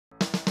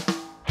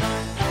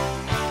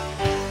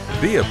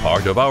Be a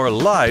part of our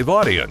live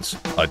audience.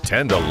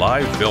 Attend a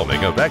live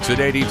filming of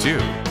Exit82.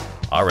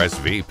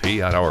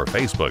 RSVP on our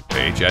Facebook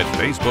page at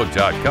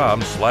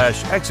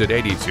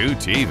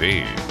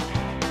facebook.com/Exit82TV.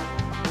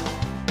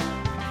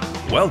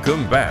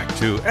 Welcome back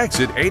to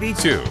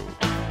Exit82.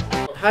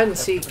 Hide and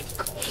Seek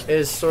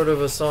is sort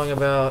of a song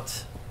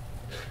about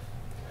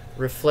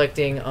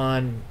reflecting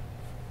on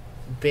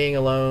being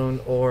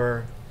alone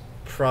or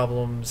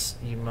problems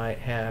you might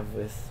have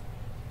with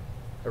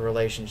a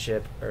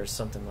relationship or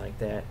something like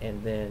that,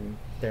 and then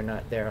they're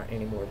not there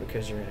anymore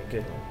because you're in a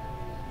good one.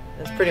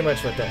 That's pretty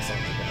much what that song's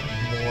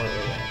about, more or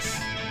less.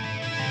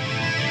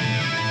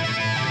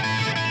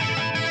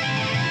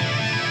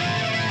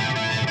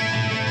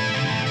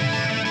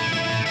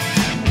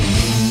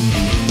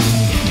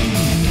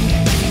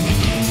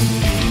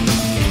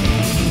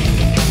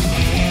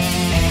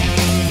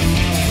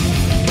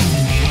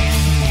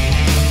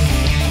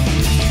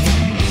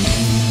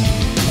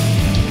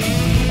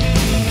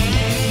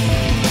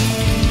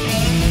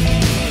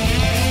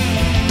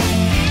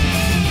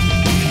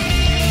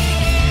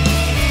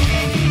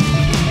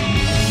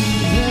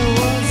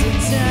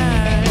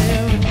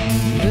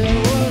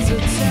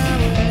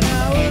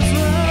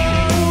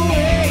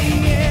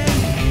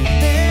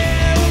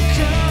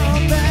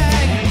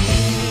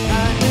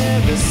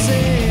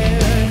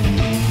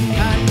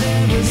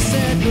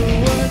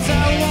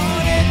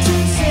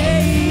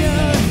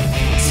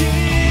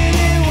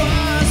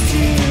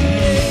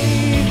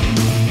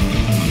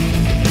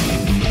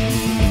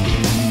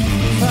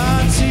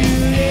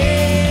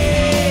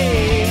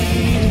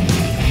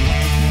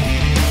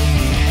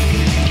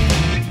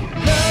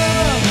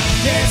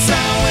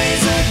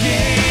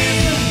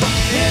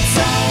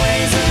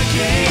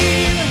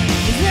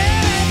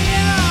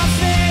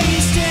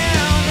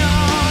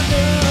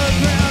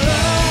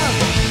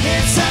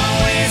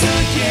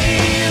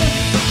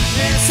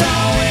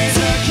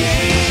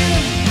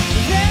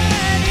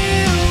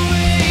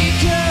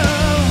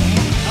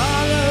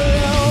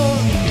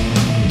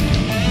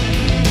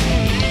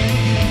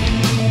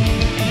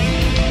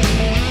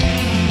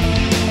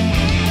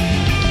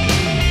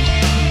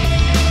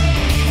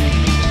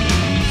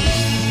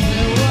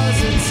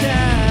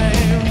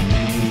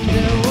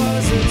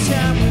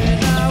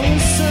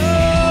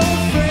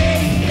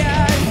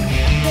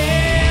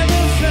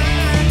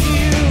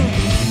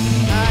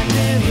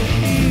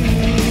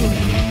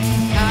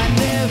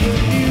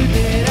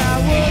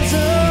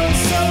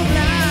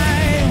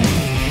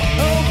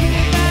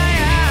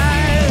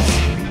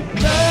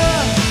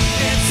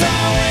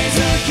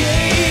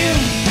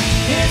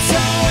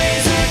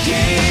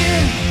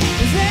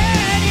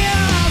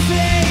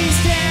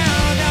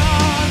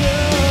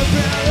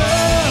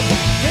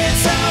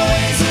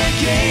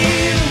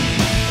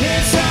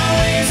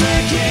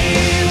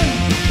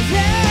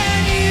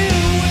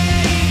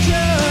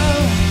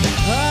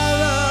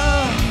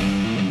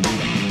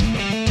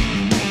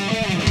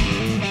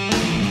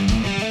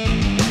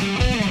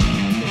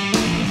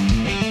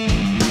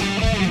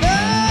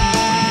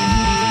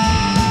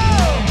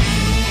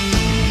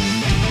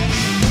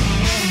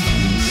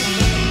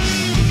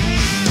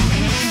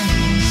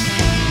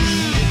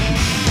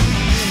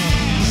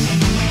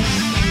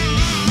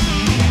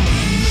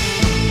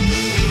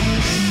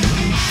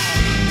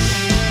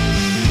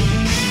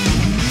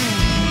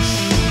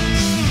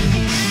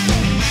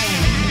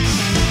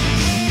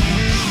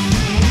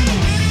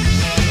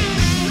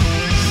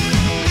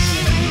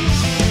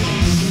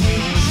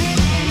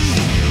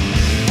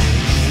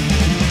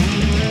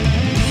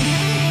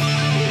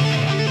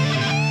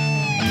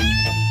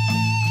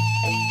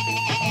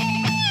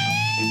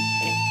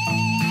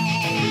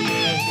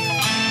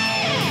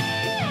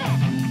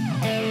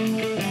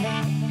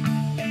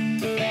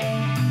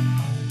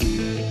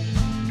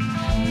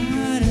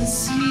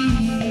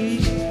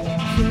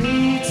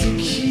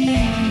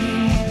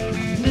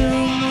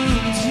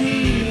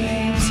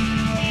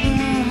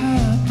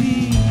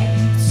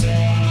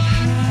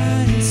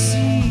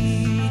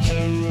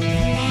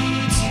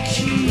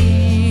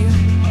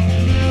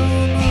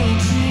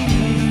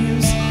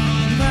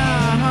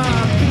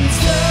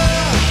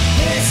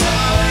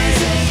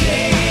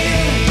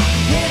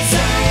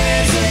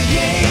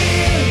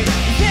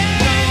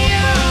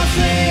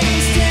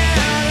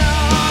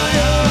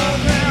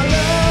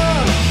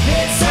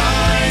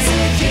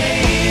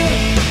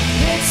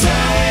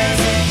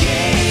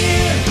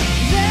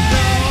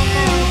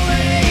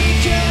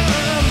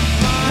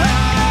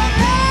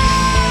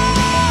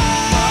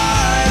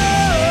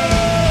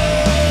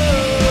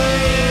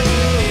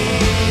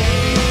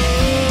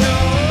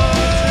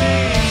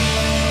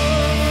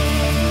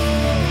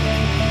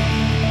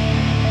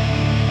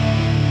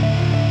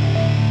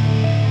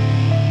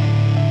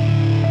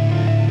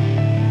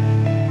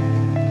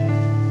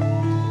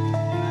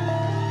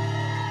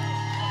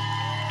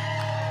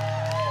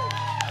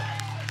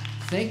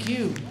 Thank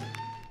you.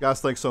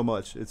 Guys, thanks so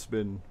much. It's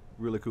been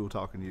really cool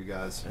talking to you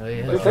guys. Oh,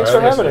 yeah. Thanks for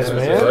having us,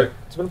 man.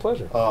 It's been a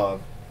pleasure.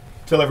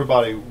 Tell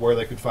everybody where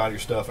they could find your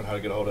stuff and how to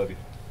get a hold of you.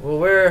 Well,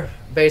 we're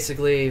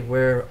basically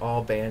where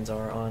all bands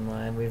are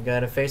online. We've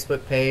got a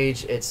Facebook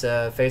page. It's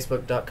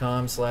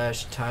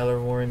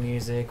facebook.com/Tyler Warren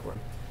Music.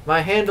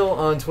 My handle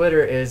on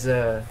Twitter is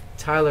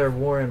Tyler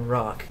Warren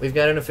Rock. We've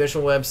got an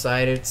official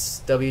website.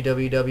 It's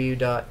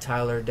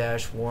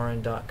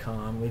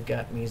www.tyler-warren.com. We've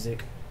got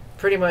music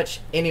pretty much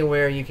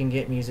anywhere you can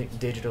get music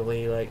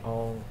digitally, like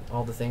all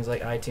the things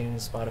like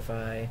iTunes,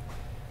 Spotify.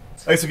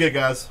 Thanks again,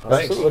 guys.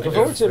 Thanks. Looking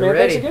forward to it, man. We're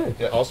ready. Thanks again.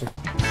 Yeah, awesome.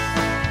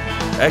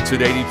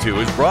 Exit 82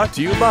 is brought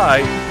to you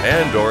by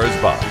Pandora's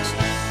Box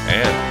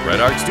and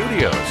Red Art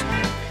Studios.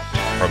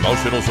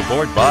 Promotional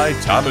support by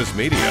Thomas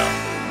Media.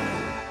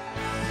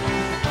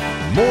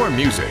 More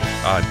music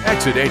on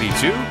Exit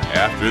 82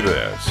 after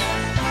this.